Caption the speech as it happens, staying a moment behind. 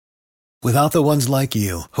Without the ones like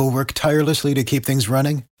you, who work tirelessly to keep things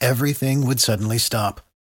running, everything would suddenly stop.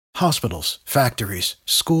 Hospitals, factories,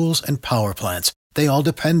 schools, and power plants, they all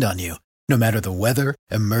depend on you. No matter the weather,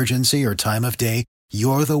 emergency, or time of day,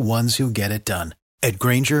 you're the ones who get it done. At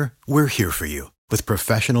Grainger, we're here for you with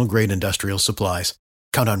professional-grade industrial supplies.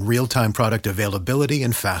 Count on real-time product availability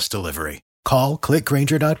and fast delivery. Call,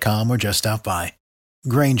 clickgrainger.com, or just stop by.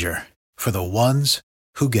 Grainger, for the ones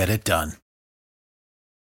who get it done.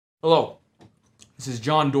 Hello, this is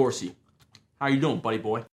John Dorsey. How you doing, buddy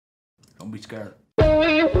boy? Don't be scared.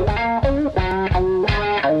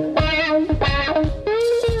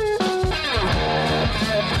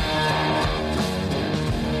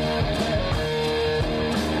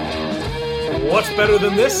 What's better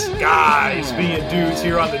than this? Guys being dudes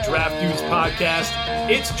here on the Draft Dudes podcast.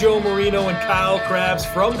 It's Joe Marino and Kyle Krabs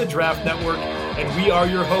from the Draft Network, and we are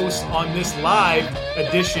your hosts on this live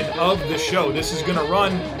edition of the show. This is going to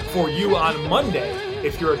run for you on Monday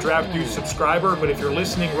if you're a Draft Dudes subscriber, but if you're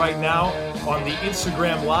listening right now on the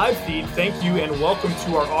Instagram live feed, thank you and welcome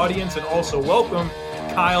to our audience, and also welcome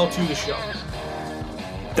Kyle to the show.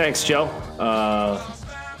 Thanks, Joe.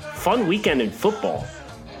 Fun weekend in football.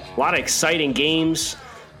 A lot of exciting games,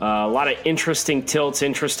 a lot of interesting tilts,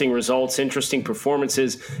 interesting results, interesting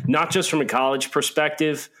performances, not just from a college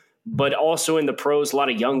perspective, but also in the pros. A lot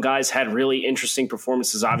of young guys had really interesting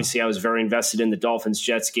performances. Obviously, I was very invested in the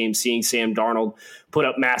Dolphins-Jets game, seeing Sam Darnold put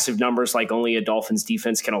up massive numbers like only a Dolphins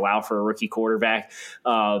defense can allow for a rookie quarterback.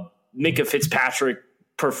 Minka Fitzpatrick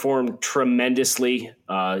performed tremendously.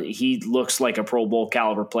 He looks like a Pro Bowl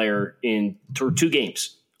caliber player in two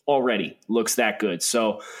games. Already looks that good.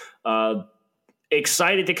 So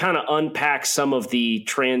excited to kind of unpack some of the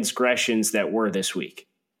transgressions that were this week.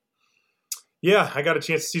 Yeah, I got a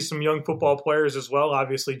chance to see some young football players as well.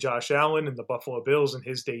 Obviously, Josh Allen and the Buffalo Bills in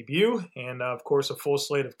his debut, and of course, a full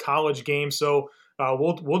slate of college games. So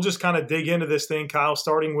we'll just kind of dig into this thing, Kyle,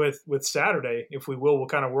 starting with Saturday, if we will. We'll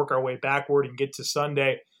kind of work our way backward and get to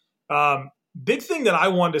Sunday. Big thing that I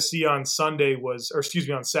wanted to see on Saturday was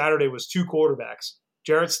two quarterbacks.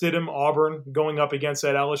 Jarrett Stidham, Auburn, going up against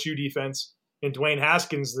that LSU defense, and Dwayne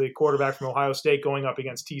Haskins, the quarterback from Ohio State, going up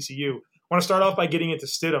against TCU. I want to start off by getting into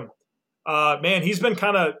Stidham. Man, he's been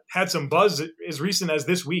kind of had some buzz as recent as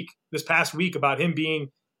this past week, about him being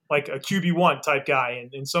like a QB1 type guy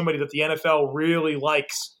and somebody that the NFL really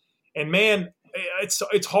likes. And man,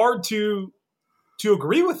 it's hard to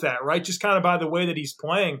agree with that, right? Just kind of by the way that he's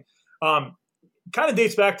playing. Kind of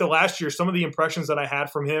dates back to last year, some of the impressions that I had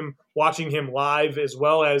from him watching him live as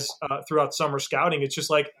well as throughout summer scouting. It's just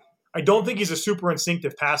like, I don't think he's a super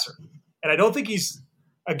instinctive passer. And I don't think he's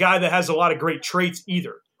a guy that has a lot of great traits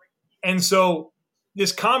either. And so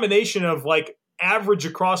this combination of like average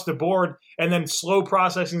across the board and then slow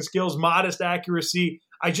processing skills, modest accuracy,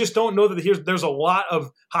 I just don't know that there's a lot of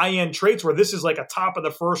high-end traits where this is like a top of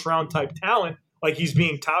the first round type talent like he's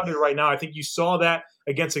being touted right now. I think you saw that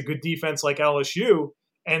against a good defense like LSU.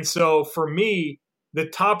 And so for me, the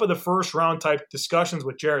top of the first round type discussions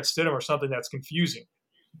with Jarrett Stidham are something that's confusing.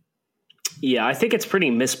 Yeah, I think it's pretty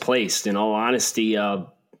misplaced, in all honesty.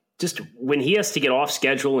 Just when he has to get off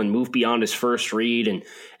schedule and move beyond his first read and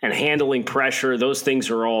handling pressure, those things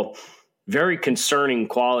are all very concerning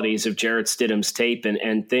qualities of Jarrett Stidham's tape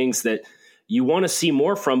and things that you want to see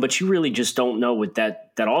more from, but you really just don't know with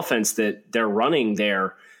that offense that they're running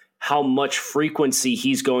there, how much frequency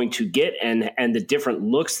he's going to get and the different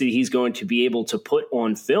looks that he's going to be able to put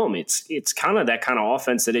on film. It's kind of that kind of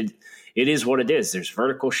offense that it is what it is. There's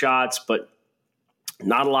vertical shots, but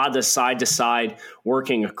not a lot of the side-to-side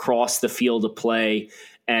working across the field of play.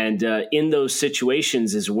 And in those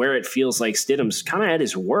situations is where it feels like Stidham's kind of at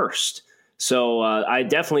his worst. So I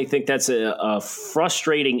definitely think that's a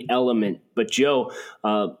frustrating element. But, Joe,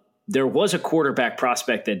 there was a quarterback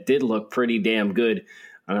prospect that did look pretty damn good.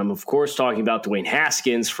 And I'm, of course, talking about Dwayne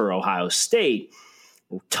Haskins for Ohio State.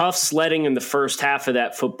 Tough sledding in the first half of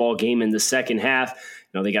that football game. In the second half,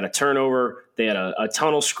 they got a turnover. They had a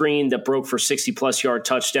tunnel screen that broke for 60-plus yard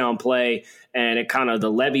touchdown play, and it kind of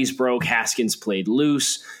the levees broke. Haskins played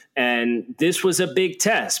loose, and this was a big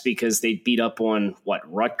test because they beat up on,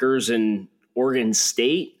 Rutgers and Oregon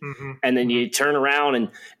State, and then you turn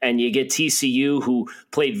around and you get TCU, who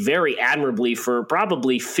played very admirably for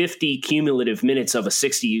probably 50 cumulative minutes of a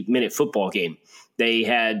 60-minute football game. They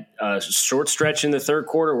had a short stretch in the third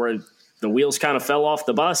quarter where the wheels kind of fell off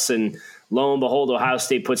the bus, and lo and behold, Ohio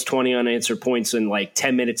State puts 20 unanswered points in like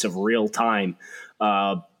 10 minutes of real time.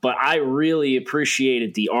 But I really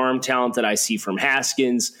appreciated the arm talent that I see from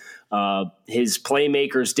Haskins. His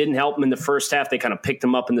playmakers didn't help him in the first half. They kind of picked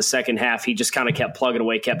him up in the second half. He just kind of kept plugging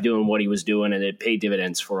away, kept doing what he was doing, and it paid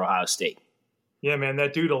dividends for Ohio State. Yeah, man,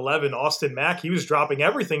 that dude 11, Austin Mack, he was dropping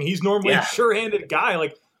everything. He's normally a sure-handed guy.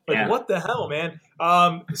 Like what the hell, man?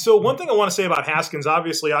 So one thing I want to say about Haskins,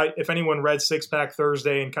 obviously, if anyone read Six Pack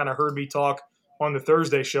Thursday and kind of heard me talk on the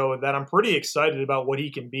Thursday show, that I'm pretty excited about what he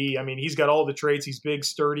can be. I mean, he's got all the traits. He's big,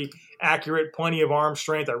 sturdy, accurate, plenty of arm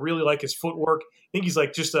strength. I really like his footwork. I think he's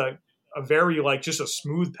like just a very just a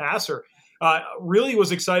smooth passer. Really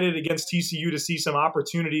was excited against TCU to see some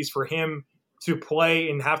opportunities for him to play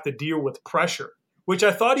and have to deal with pressure, which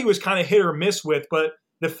I thought he was kind of hit or miss with. But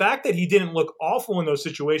the fact that he didn't look awful in those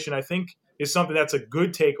situations, I think, is something that's a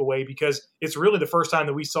good takeaway, because it's really the first time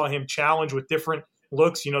that we saw him challenge with different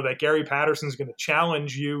looks, that Gary Patterson's going to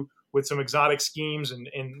challenge you with some exotic schemes and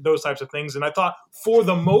those types of things. And I thought for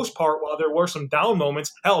the most part, while there were some down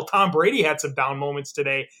moments, hell, Tom Brady had some down moments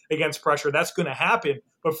today against pressure. That's going to happen.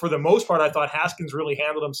 But for the most part, I thought Haskins really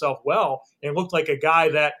handled himself well and looked like a guy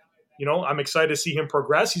that, I'm excited to see him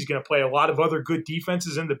progress. He's going to play a lot of other good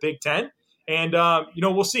defenses in the Big Ten. And,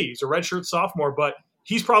 we'll see. He's a redshirt sophomore, but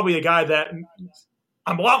he's probably a guy that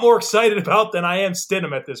I'm a lot more excited about than I am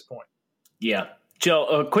Stidham at this point. Yeah. Joe,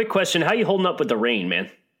 a quick question. How you holding up with the rain, man?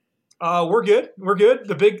 We're good. We're good.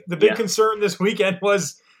 The big concern this weekend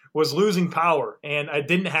was losing power, and it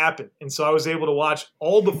didn't happen. And so I was able to watch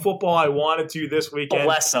all the football I wanted to this weekend.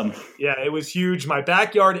 Bless them. Yeah, it was huge. My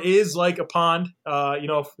backyard is like a pond. I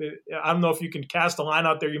don't know if you can cast a line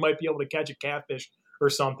out there, you might be able to catch a catfish or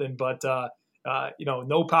something. But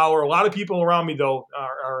no power. A lot of people around me though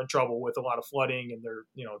are in trouble with a lot of flooding and they're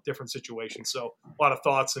different situations. So a lot of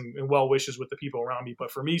thoughts and well wishes with the people around me.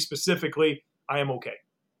 But for me specifically, I am okay.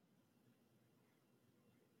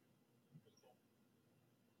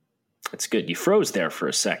 That's good. You froze there for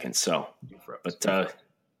a second, but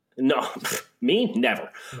no, me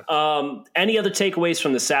never. Any other takeaways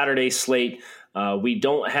from the Saturday slate? We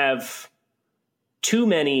don't have too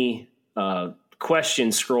many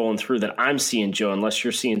questions scrolling through that I'm seeing, Joe, unless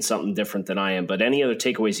you're seeing something different than I am. But any other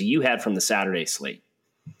takeaways that you had from the Saturday slate?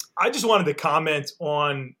 I just wanted to comment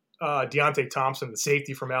on Deontay Thompson, the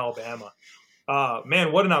safety from Alabama.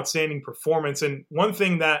 Man, what an outstanding performance. And one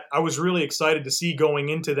thing that I was really excited to see going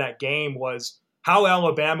into that game was how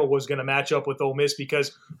Alabama was going to match up with Ole Miss,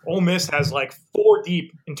 because Ole Miss has like four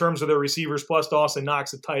deep in terms of their receivers, plus Dawson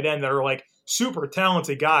Knox at tight end, that are like super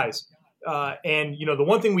talented guys. And the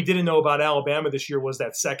one thing we didn't know about Alabama this year was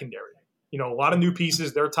that secondary. A lot of new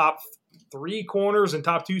pieces. Their top three corners and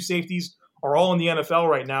top two safeties are all in the NFL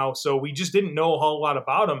right now. So we just didn't know a whole lot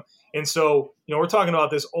about them. And so, we're talking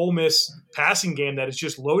about this Ole Miss passing game that is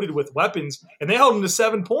just loaded with weapons, and they held them to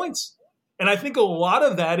 7 points. And I think a lot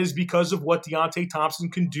of that is because of what Deontay Thompson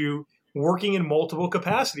can do working in multiple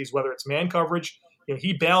capacities, whether it's man coverage.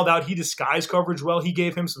 He bailed out. He disguised coverage well. He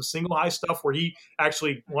gave him some single high stuff where he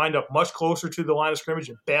actually lined up much closer to the line of scrimmage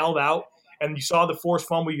and bailed out. And you saw the forced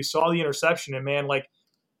fumble. You saw the interception. And, man,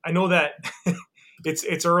 I know that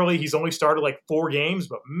it's early. He's only started 4 games.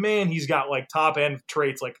 But, man, he's got, top-end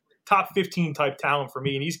traits, top 15 type talent for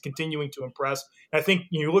me, and he's continuing to impress. And I think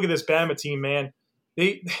you look at this Bama team, man,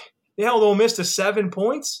 they held Ole Miss to 7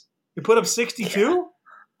 points. They put up 62. Yeah.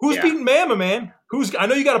 Who's beating Bama, man? I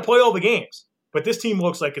know you got to play all the games, but this team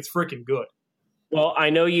looks like it's freaking good. Well, I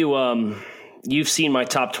know you've seen my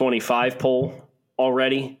top 25 poll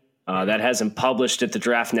already. That hasn't published at the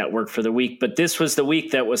Draft Network for the week, but this was the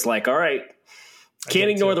week that was all right,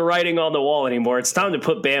 can't ignore the writing on the wall anymore. It's time to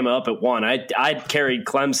put Bama up at 1. I carried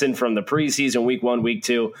Clemson from the preseason week 1, week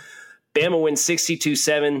 2. Bama wins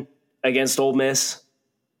 62-7 against Ole Miss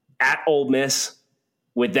at Ole Miss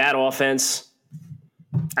with that offense.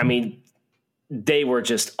 I mean, they were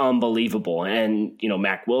just unbelievable. And,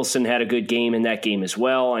 Mac Wilson had a good game in that game as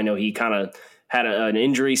well. I know he kind of had an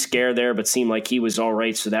injury scare there, but seemed like he was all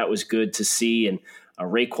right. So that was good to see. And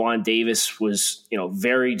Raekwon Davis was,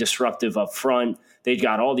 very disruptive up front. They've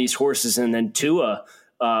got all these horses. And then Tua,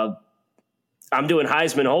 I'm doing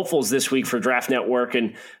Heisman hopefuls this week for Draft Network,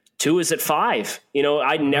 and Tua's at 5.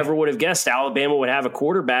 I never would have guessed Alabama would have a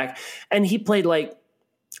quarterback. And he played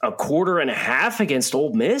a quarter and a half against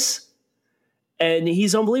Ole Miss. And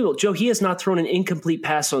he's unbelievable. Joe, he has not thrown an incomplete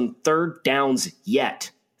pass on third downs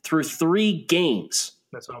yet through 3 games.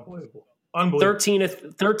 That's unbelievable. 13 of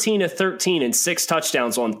 13 and 6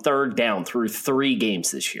 touchdowns on third down through 3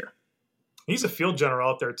 games this year. He's a field general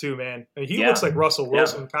out there too, man. He looks like Russell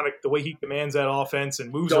Wilson, kind of the way he commands that offense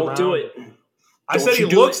and moves around. Don't do it. I said he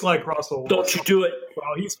looks like Russell Wilson. Don't you do it.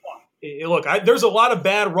 Well, he's fun. Look, there's a lot of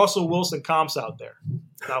bad Russell Wilson comps out there.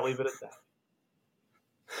 I'll leave it at that.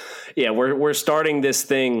 Yeah, we're starting this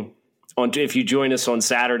thing if you join us on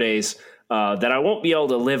Saturdays that I won't be able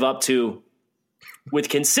to live up to with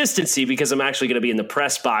consistency because I'm actually going to be in the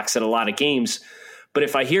press box at a lot of games. But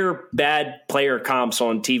if I hear bad player comps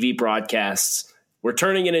on TV broadcasts, we're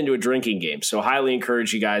turning it into a drinking game. So highly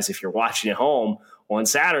encourage you guys, if you're watching at home on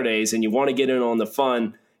Saturdays and you want to get in on the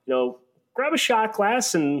fun, grab a shot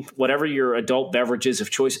glass and whatever your adult beverages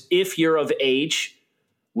of choice. If you're of age,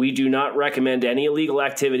 we do not recommend any illegal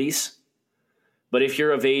activities. But if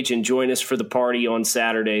you're of age and join us for the party on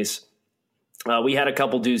Saturdays, we had a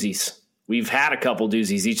couple doozies. We've had a couple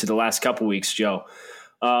doozies each of the last couple weeks, Joe.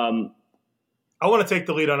 I want to take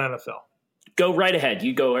the lead on NFL. Go right ahead.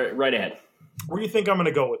 You go right ahead. Where do you think I'm going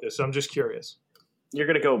to go with this? I'm just curious. You're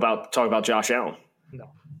going to talk about Josh Allen.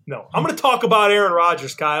 No. I'm going to talk about Aaron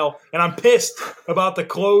Rodgers, Kyle, and I'm pissed about the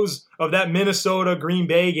close of that Minnesota-Green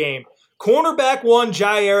Bay game. Cornerback one,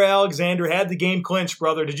 Jair Alexander, had the game clinched,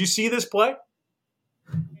 brother. Did you see this play?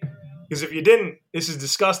 Because if you didn't, this is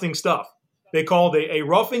disgusting stuff. They called a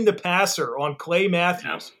roughing the passer on Clay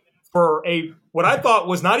Matthews for what I thought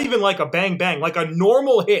was not even like a bang-bang, like a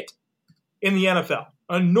normal hit in the NFL.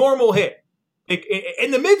 A normal hit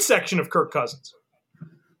in the midsection of Kirk Cousins.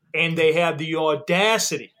 And they had the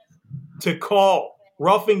audacity to call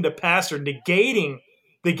roughing the passer, negating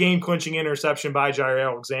the game-clinching interception by Jair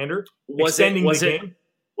Alexander, extending the game.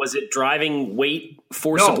 Was it driving weight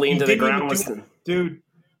forcibly into the ground? Dude.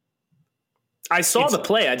 I saw the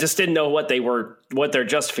play. I just didn't know what their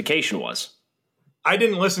justification was. I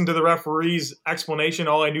didn't listen to the referee's explanation.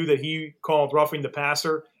 All I knew that he called roughing the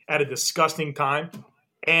passer at a disgusting time.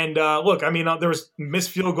 And look, I mean, there was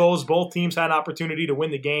missed field goals. Both teams had an opportunity to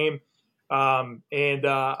win the game. I'm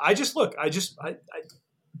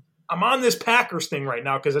on this Packers thing right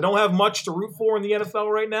now because I don't have much to root for in the NFL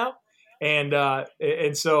right now.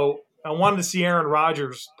 And so I wanted to see Aaron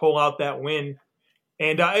Rodgers pull out that win.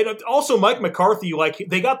 And also Mike McCarthy,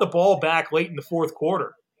 they got the ball back late in the fourth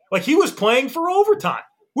quarter. Like, he was playing for overtime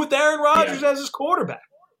with Aaron Rodgers as his quarterback.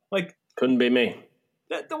 Couldn't be me.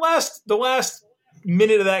 The last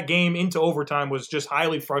minute of that game into overtime was just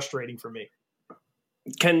highly frustrating for me.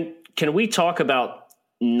 Can we talk about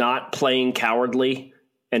not playing cowardly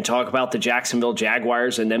and talk about the Jacksonville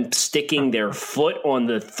Jaguars and them sticking their foot on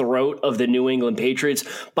the throat of the New England Patriots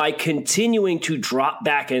by continuing to drop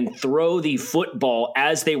back and throw the football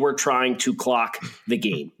as they were trying to clock the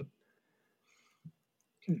game?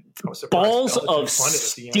 Balls of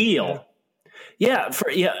steel.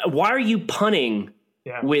 Why are you punting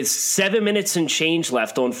with 7 minutes and change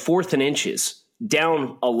left on 4th and inches,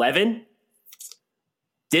 down 11?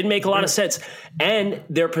 Didn't make a lot of sense. And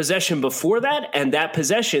their possession before that and that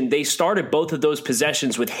possession, they started both of those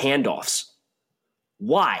possessions with handoffs.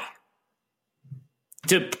 Why?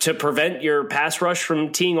 To prevent your pass rush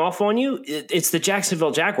from teeing off on you? It's the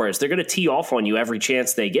Jacksonville Jaguars. They're going to tee off on you every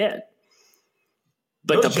chance they get.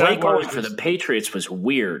 But the play calling for the Patriots was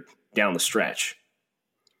weird down the stretch.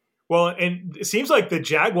 Well, and it seems like the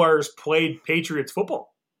Jaguars played Patriots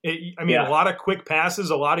football. A lot of quick passes,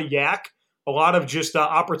 a lot of yak, a lot of just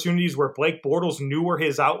opportunities where Blake Bortles knew where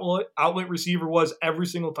his outlet receiver was every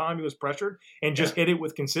single time he was pressured and just hit it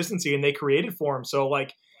with consistency, and they created for him. So,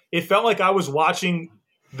 it felt like I was watching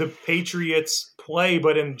the Patriots play,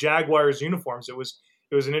 but in Jaguars uniforms. It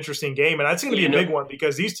was an interesting game, and that's going to be a big one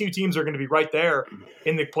because these two teams are going to be right there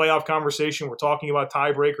in the playoff conversation. We're talking about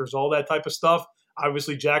tiebreakers, all that type of stuff.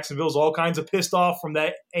 Obviously, Jacksonville's all kinds of pissed off from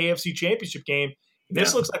that AFC Championship game.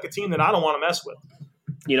 This looks like a team that I don't want to mess with.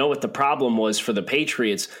 You know what the problem was for the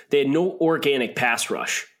Patriots? They had no organic pass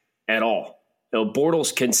rush at all.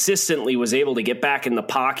 Bortles consistently was able to get back in the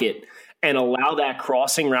pocket and allow that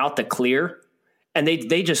crossing route to clear. And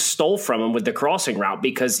they just stole from him with the crossing route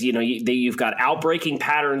because, you've got outbreaking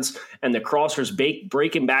patterns and the crossers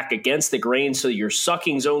breaking back against the grain. So you're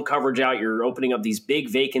sucking zone coverage out. You're opening up these big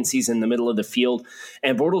vacancies in the middle of the field.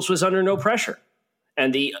 And Bortles was under no pressure.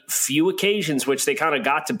 And the few occasions which they kind of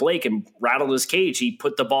got to Blake and rattled his cage, he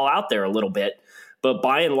put the ball out there a little bit. But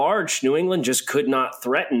by and large, New England just could not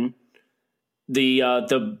threaten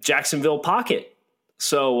the Jacksonville pocket.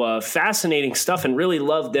 So fascinating stuff, and really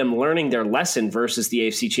loved them learning their lesson versus the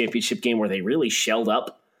AFC Championship game where they really shelled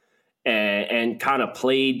up and kind of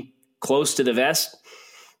played close to the vest.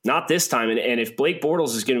 Not this time. And if Blake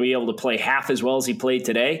Bortles is going to be able to play half as well as he played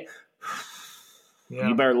today,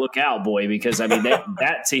 you better look out, boy, because,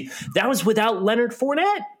 that was without Leonard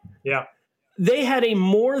Fournette. Yeah. They had a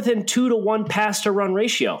more than 2-to-1 pass-to-run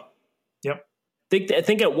ratio. Yep. I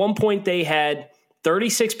think at one point they had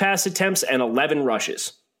 36 pass attempts and 11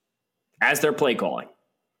 rushes as their play calling.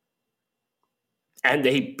 And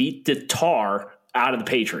they beat the tar out of the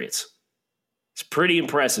Patriots. It's pretty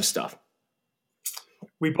impressive stuff.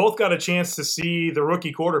 we both got a chance to see the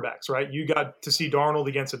rookie quarterbacks, right? You got to see Darnold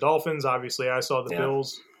against the Dolphins. Obviously, I saw the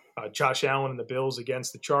Bills, Josh Allen and the Bills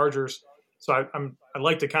against the Chargers. So I'd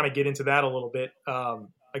like to kind of get into that a little bit.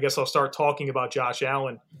 I guess I'll start talking about Josh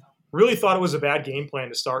Allen. Really thought it was a bad game plan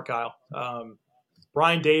to start, Kyle.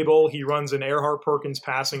 Brian Daboll, he runs an Earhart-Perkins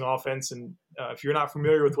passing offense, and if you're not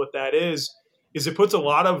familiar with what that is it puts a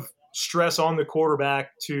lot of stress on the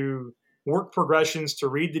quarterback to work progressions, to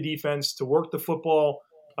read the defense, to work the football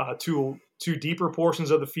to deeper portions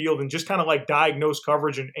of the field, and just kind of like diagnose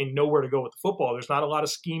coverage and know where to go with the football. There's not a lot of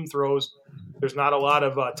scheme throws. There's not a lot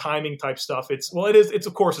of timing type stuff. It's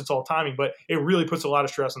of course it's all timing, but it really puts a lot of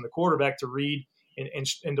stress on the quarterback to read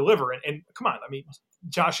and deliver. And come on, I mean,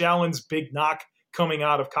 Josh Allen's big knock coming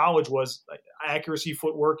out of college was accuracy,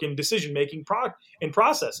 footwork, and decision-making and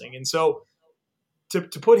processing. And so to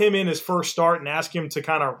put him in his first start and ask him to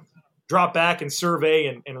kind of drop back and survey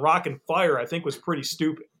and rock and fire, I think was pretty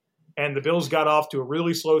stupid. And the Bills got off to a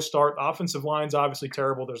really slow start. The offensive line's obviously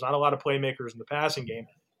terrible. There's not a lot of playmakers in the passing game.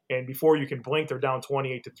 And before you can blink, they're down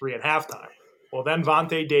 28-3 at halftime. Well, then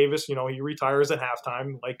Vontae Davis, he retires at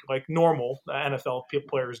halftime like normal NFL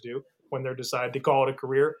players do when they're decided to call it a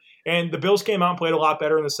career. And the Bills came out and played a lot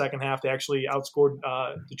better in the second half. They actually outscored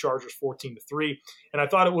the Chargers 14-3. And I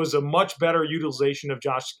thought it was a much better utilization of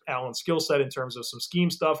Josh Allen's skill set in terms of some scheme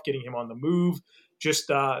stuff, getting him on the move,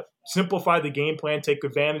 just simplify the game plan, take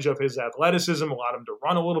advantage of his athleticism, allowed him to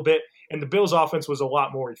run a little bit. And the Bills' offense was a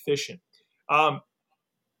lot more efficient.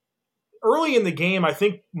 Early in the game, I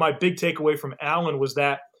think my big takeaway from Allen was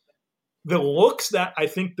that the looks that I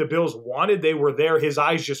think the Bills wanted, they were there. His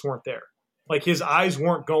eyes just weren't there. Like his eyes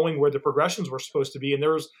weren't going where the progressions were supposed to be. And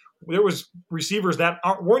there was receivers that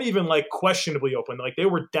weren't even like questionably open. Like they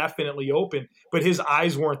were definitely open, but his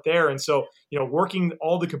eyes weren't there. And so, working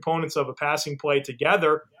all the components of a passing play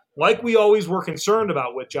together, like we always were concerned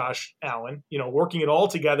about with Josh Allen, working it all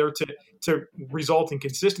together to result in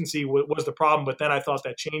consistency was the problem. But then I thought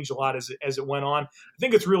that changed a lot as it went on. I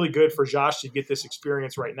think it's really good for Josh to get this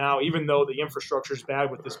experience right now, even though the infrastructure is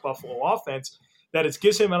bad with this Buffalo offense, that it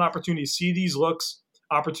gives him an opportunity to see these looks,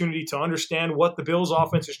 opportunity to understand what the Bills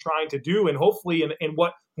offense is trying to do, and hopefully in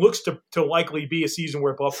what looks to likely be a season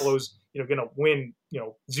where Buffalo's going to win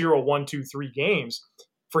 0, 1, 2, 3 games,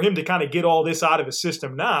 for him to kind of get all this out of his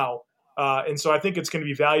system now. And so I think it's going to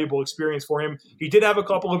be valuable experience for him. He did have a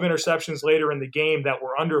couple of interceptions later in the game that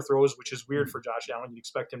were underthrows, which is weird for Josh Allen. You'd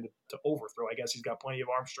expect him to overthrow. I guess he's got plenty of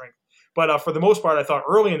arm strength. But for the most part, I thought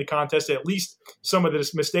early in the contest, at least some of the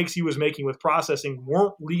mistakes he was making with processing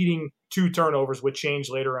weren't leading to turnovers, which changed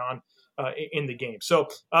later on in the game. So,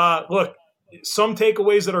 look, some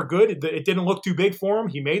takeaways that are good. It didn't look too big for him.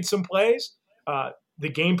 He made some plays. The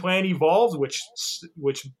game plan evolved, which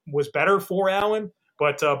was better for Allen.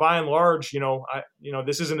 But by and large,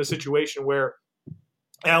 this isn't a situation where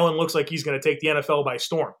Allen looks like he's going to take the NFL by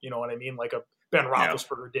storm. You know what I mean? Like a Ben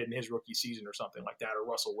Roethlisberger did in his rookie season or something like that, or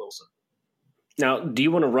Russell Wilson. Now, do you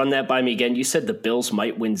want to run that by me again? You said the Bills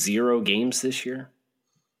might win 0 games this year.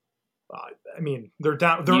 They're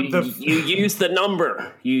down. You use the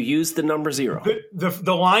number. You use the number 0.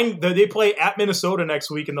 The line, they play at Minnesota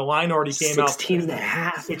next week, and the line already came 16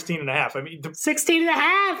 out. 16.5. 16.5.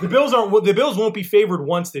 16.5. The Bills won't be favored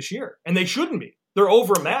once this year, and they shouldn't be. They're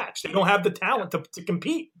overmatched. They don't have the talent to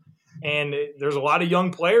compete. And there's a lot of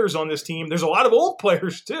young players on this team. There's a lot of old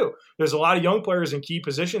players, too. There's a lot of young players in key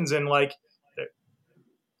positions, and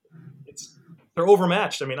they're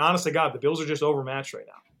overmatched. Honest to God, the Bills are just overmatched right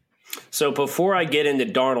now. So before I get into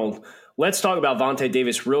Darnold, let's talk about Vontae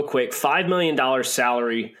Davis real quick. $5 million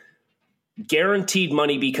salary, guaranteed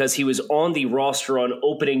money because he was on the roster on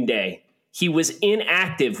opening day. He was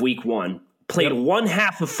inactive week 1, played one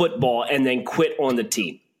half of football, and then quit on the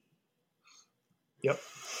team. Yep.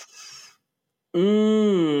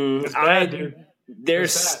 It's bad, dude.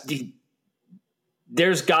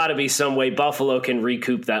 There's got to be some way Buffalo can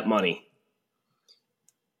recoup that money.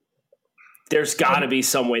 There's got to be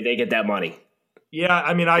some way they get that money.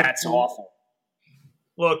 Yeah, that's awful.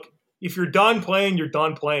 Look, if you're done playing, you're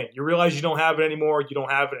done playing. You realize you don't have it anymore, you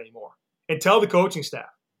don't have it anymore. And tell the coaching staff.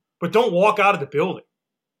 But don't walk out of the building.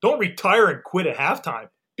 Don't retire and quit at halftime.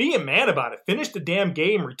 Be a man about it. Finish the damn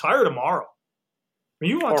game. Retire tomorrow.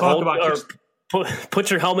 You want to talk about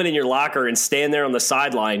put your helmet in your locker and stand there on the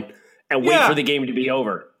sideline and wait for the game to be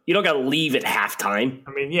over. You don't got to leave at halftime.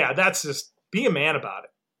 That's just be a man about it.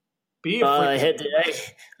 I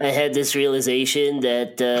had this realization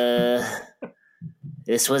that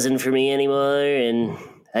this wasn't for me anymore, and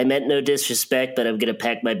I meant no disrespect, but I'm going to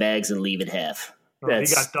pack my bags and leave at half. He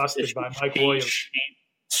got dusted by Mike Williams.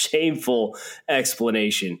 Shameful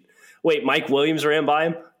explanation. Wait, Mike Williams ran by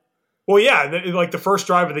him? Well, yeah, the first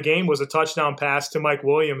drive of the game was a touchdown pass to Mike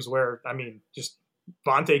Williams where, just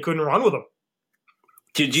Vontae couldn't run with him.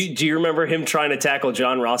 Do you remember him trying to tackle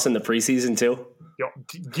John Ross in the preseason too?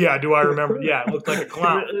 Yeah, do I remember? Yeah, it looked like a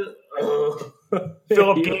clown.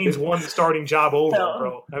 Philip Gaines won the starting job over,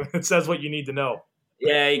 bro. It says what you need to know.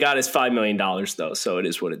 Yeah, he got his $5 million, though, so it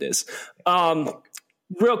is what it is.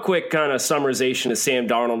 Real quick kind of summarization of Sam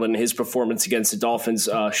Darnold and his performance against the Dolphins.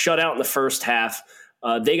 Shut out in the first half.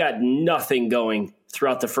 They got nothing going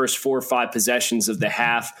throughout the first 4 or 5 possessions of the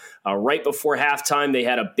half. Right before halftime, they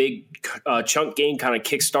had a big chunk game kind of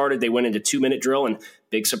kick-started. They went into 2-minute drill, and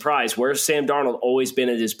big surprise, where's Sam Darnold always been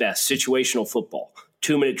at his best? Situational football.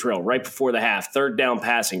 2-minute drill right before the half, third down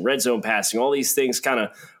passing, red zone passing, all these things kind of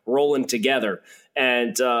rolling together.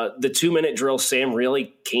 And the 2-minute drill, Sam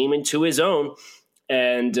really came into his own.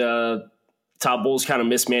 And Todd Bowles kind of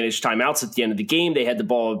mismanaged timeouts at the end of the game. They had the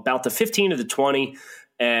ball about the 15 of the 20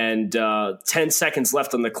 and 10 seconds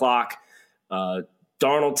left on the clock.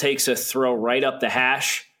 Darnold takes a throw right up the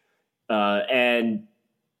hash, and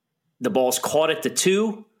the ball's caught at the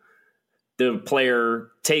 2. The player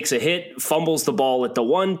takes a hit, fumbles the ball at the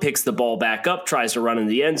 1, picks the ball back up, tries to run in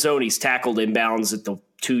the end zone. He's tackled inbounds at the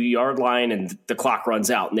 2-yard line, and the clock runs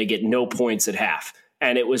out, and they get no points at half.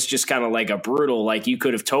 And it was just kind of like a brutal, like you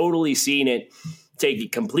could have totally seen it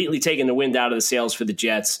completely taking the wind out of the sails for the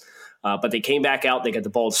Jets. But they came back out. They got the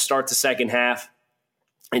ball to start the second half.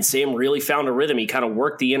 And Sam really found a rhythm. He kind of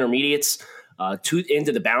worked the intermediates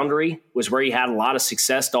into the boundary was where he had a lot of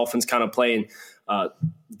success. Dolphins kind of playing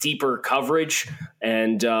deeper coverage.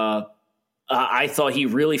 And I thought he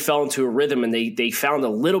really fell into a rhythm, and they found a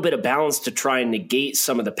little bit of balance to try and negate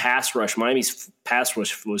some of the pass rush. Miami's pass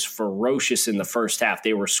rush was ferocious in the first half.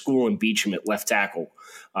 They were schooling Beacham at left tackle.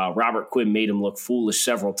 Robert Quinn made him look foolish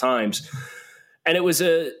several times. And it was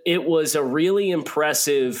a really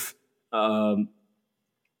impressive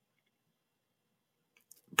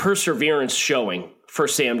perseverance showing for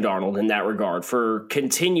Sam Darnold in that regard, for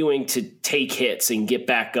continuing to take hits and get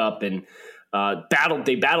back up and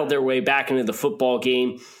They battled their way back into the football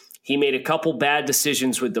game. He made a couple bad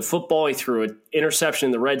decisions with the football. He threw an interception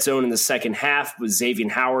in the red zone in the second half with Xavier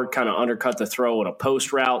Howard kind of undercut the throw on a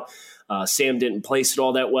post route. Sam didn't place it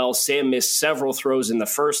all that well. Sam missed several throws in the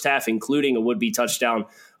first half, including a would-be touchdown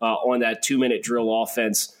on that 2-minute drill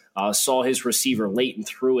offense. Saw his receiver late and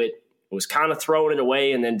threw it. Was kind of throwing it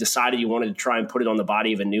away and then decided he wanted to try and put it on the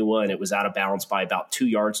body of Anua, and it was out of bounds by about 2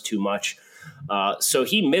 yards too much. So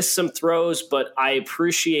he missed some throws, but I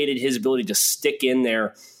appreciated his ability to stick in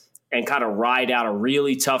there and kind of ride out a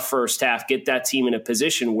really tough first half, get that team in a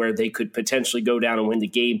position where they could potentially go down and win the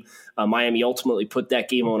game. Miami ultimately put that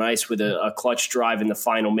game on ice with a clutch drive in the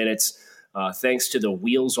final minutes, thanks to the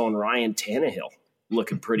wheels on Ryan Tannehill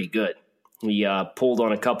looking pretty good. He pulled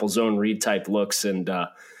on a couple zone read type looks, and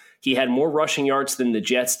he had more rushing yards than the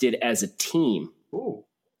Jets did as a team. Ooh.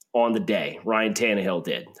 On the day. Ryan Tannehill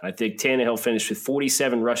did. I think Tannehill finished with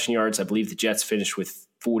 47 rushing yards. I believe the Jets finished with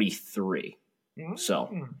 43. Mm-hmm.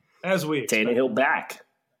 So, as we expect. Tannehill back.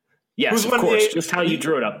 Yes, of course. Just how you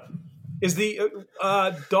drew it up. Is the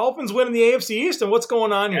Dolphins winning the AFC East, and what's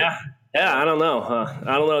going on here? Yeah, I don't know.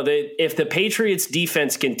 I don't know. If the Patriots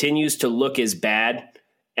defense continues to look as bad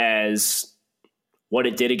as what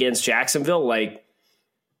it did against Jacksonville, like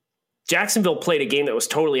Jacksonville played a game that was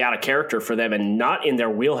totally out of character for them and not in their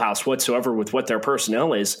wheelhouse whatsoever with what their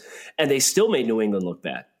personnel is, and they still made New England look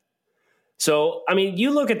bad. So, I mean, you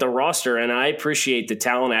look at the roster, and I appreciate the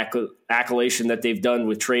talent accolation that they've done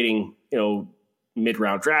with trading,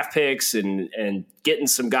 mid-round draft picks and getting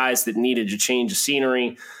some guys that needed to change the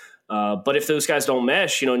scenery. But if those guys don't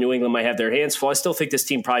mesh, New England might have their hands full. I still think this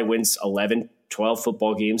team probably wins 11, 12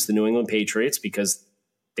 football games, the New England Patriots, because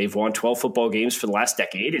they've won 12 football games for the last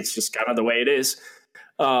decade. It's just kind of the way it is.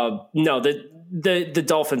 No, the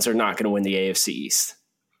Dolphins are not going to win the AFC East.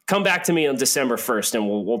 Come back to me on December 1st, and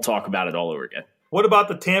we'll talk about it all over again. What about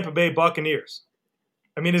the Tampa Bay Buccaneers?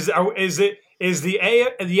 I mean, is the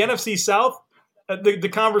NFC South the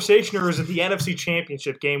conversation, or is it the NFC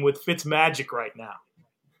Championship game with Fitzmagic right now?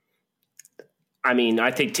 I mean,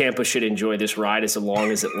 I think Tampa should enjoy this ride as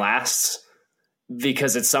long as it lasts,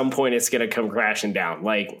 because at some point it's going to come crashing down.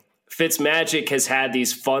 Like, Fitzmagic has had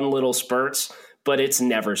these fun little spurts, but it's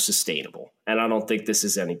never sustainable. And I don't think this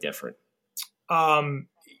is any different.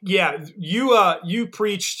 Yeah, you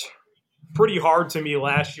preached pretty hard to me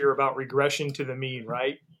last year about regression to the mean,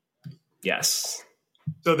 right? Yes.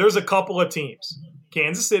 So there's a couple of teams.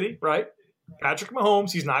 Kansas City, right? Patrick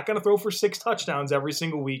Mahomes, he's not going to throw for 6 touchdowns every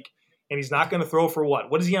single week, and he's not going to throw for what?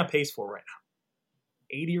 What is he on pace for right now?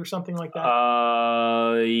 80 or something like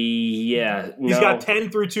that? Yeah. He's got 10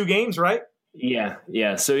 through 2 games, right?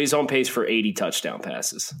 Yeah. So he's on pace for 80 touchdown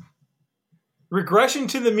passes. Regression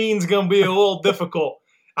to the mean is going to be a little difficult.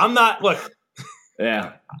 Look.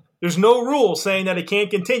 Yeah. There's no rule saying that it can't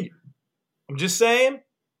continue. I'm just saying,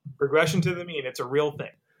 regression to the mean, it's a real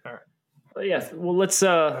thing. All right. Yeah. Well, let's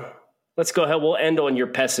go ahead. We'll end on your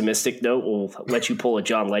pessimistic note. We'll let you pull a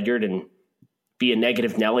John Ledyard and be a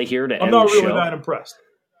negative Nelly here to end the show. I'm not really that impressed.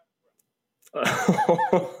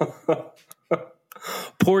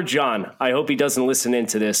 Poor John. I hope he doesn't listen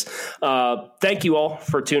into this. Thank you all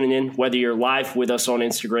for tuning in, whether you're live with us on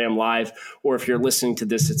Instagram Live or if you're listening to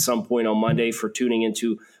this at some point on Monday, for tuning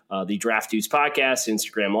into the Draft Dudes podcast,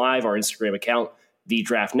 Instagram Live, our Instagram account, The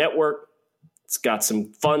Draft Network. It's got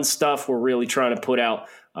some fun stuff. We're really trying to put out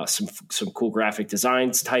some cool graphic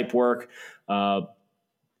designs type work.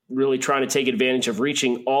 Really trying to take advantage of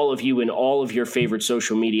reaching all of you in all of your favorite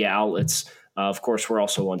social media outlets. Of course, we're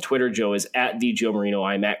also on Twitter. Joe is at the Joe Marino.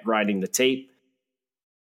 I'm at Grinding the Tape.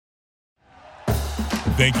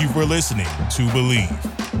 Thank you for listening to Believe.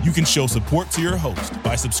 You can show support to your host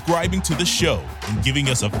by subscribing to the show and giving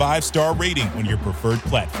us a 5-star rating on your preferred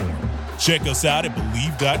platform. Check us out at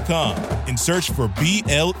Believe.com and search for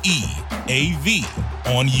BLEAV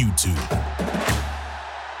on YouTube.